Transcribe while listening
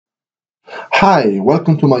Hi,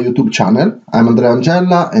 welcome to my YouTube channel. I'm Andrea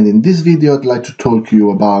Angella, and in this video I'd like to talk to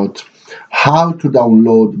you about how to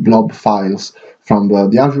download blob files from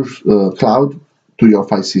the Azure cloud to your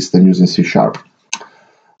file system using C#.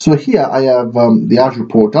 So here I have the Azure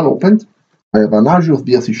portal opened. I have an Azure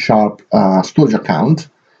via C# storage account.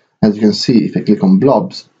 As you can see, if I click on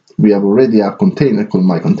blobs, we have already a container called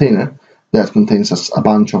my container that contains a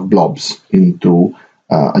bunch of blobs into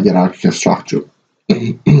a hierarchical structure.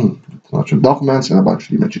 A bunch of documents and a bunch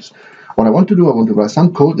of images. What I want to do, I want to write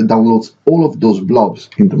some code that downloads all of those blobs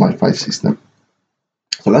into my file system.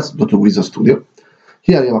 So let's go to Visual Studio.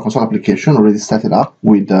 Here I have a console application already set it up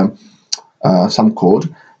with some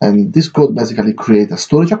code, and this code basically creates a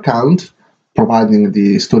storage account, providing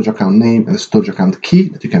the storage account name and the storage account key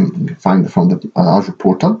that you can find from the Azure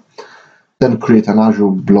portal. Then create an Azure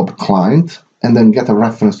blob client, and then get a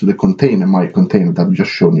reference to the container, my container that we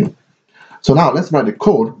just shown you. So now let's write a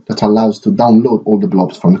code that allows to download all the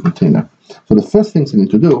blobs from the container. So the first things I need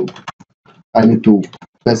to do, I need to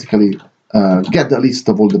basically get the list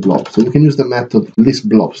of all the blobs. So you can use the method list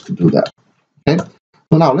blobs to do that. Okay.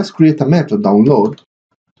 So now let's create a method download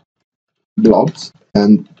blobs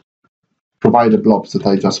and provide the blobs that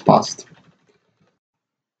I just passed.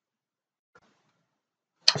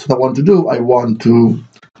 So what I want to do, I want to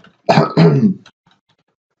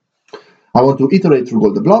iterate through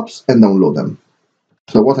all the blobs and download them.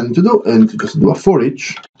 So what I need to do, I need to just do a for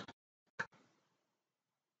each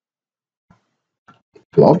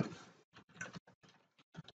blob.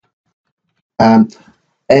 And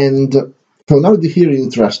so now here is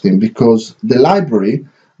interesting because the library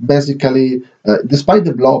basically, despite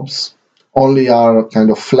the blobs only are kind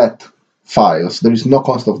of flat files, there is no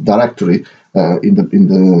concept of directory in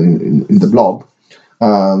the blob.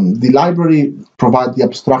 The library provides the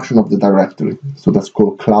abstraction of the directory, so that's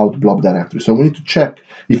called cloud blob directory. So we need to check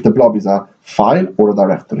if the blob is a file or a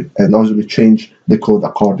directory, and obviously change the code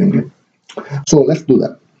accordingly. So let's do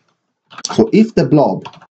that. So if the blob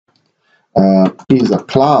is a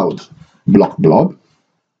cloud blob,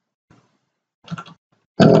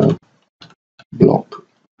 blob,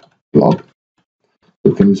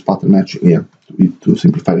 we can use pattern matching here to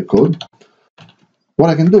simplify the code. What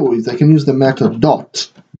I can do is I can use the method dot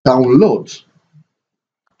download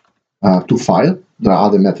to file. There are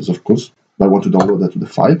other methods, of course, but I want to download that to the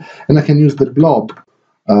file. And I can use the blob,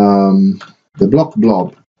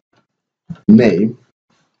 blob name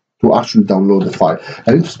to actually download the file.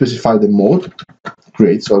 I need to specify the mode,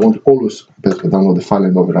 create, so I want to always download the file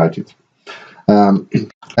and overwrite it.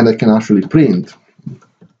 And I can actually print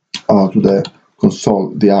to the console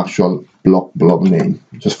the actual blob name,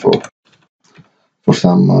 just for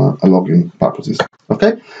some logging purposes.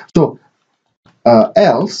 Okay, so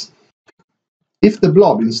else, if the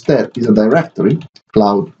blob instead is a directory,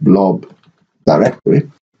 cloud blob directory,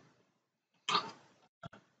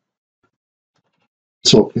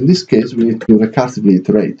 so in this case we need to recursively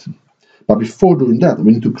iterate. But before doing that,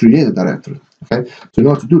 we need to create a directory. Okay, so in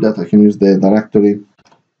order to do that, I can use the directory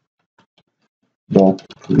dot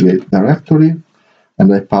create directory,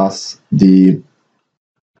 and I pass the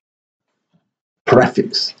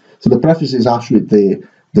prefix. So the prefix is actually the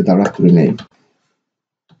directory name.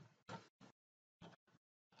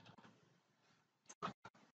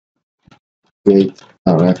 Create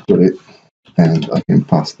directory, and I can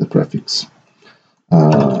pass the prefix.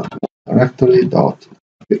 Directory dot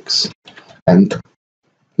prefix. And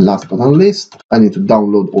last but not least, I need to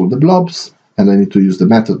download all the blobs, and I need to use the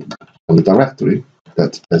method on the directory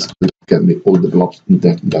that get me all the blobs in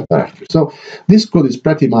that directory. So this code is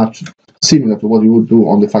pretty much similar to what you would do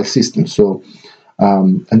on the file system. So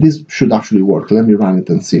and this should actually work. Let me run it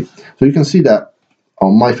and see. So you can see that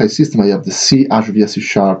on my file system I have the C Azure via C#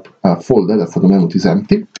 folder that for the moment is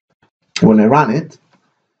empty. When I run it,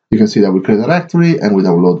 you can see that we create a directory and we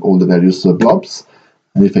download all the various blobs.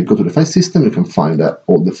 And if I go to the file system, you can find that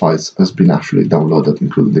all the files has been actually downloaded,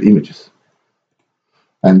 including the images.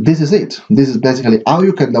 And this is it. This is basically how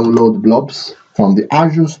you can download blobs from the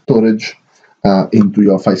Azure storage into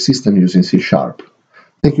your file system using C#.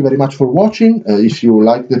 Thank you very much for watching. If you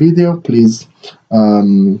like the video, please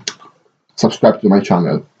subscribe to my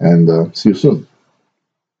channel, and see you soon.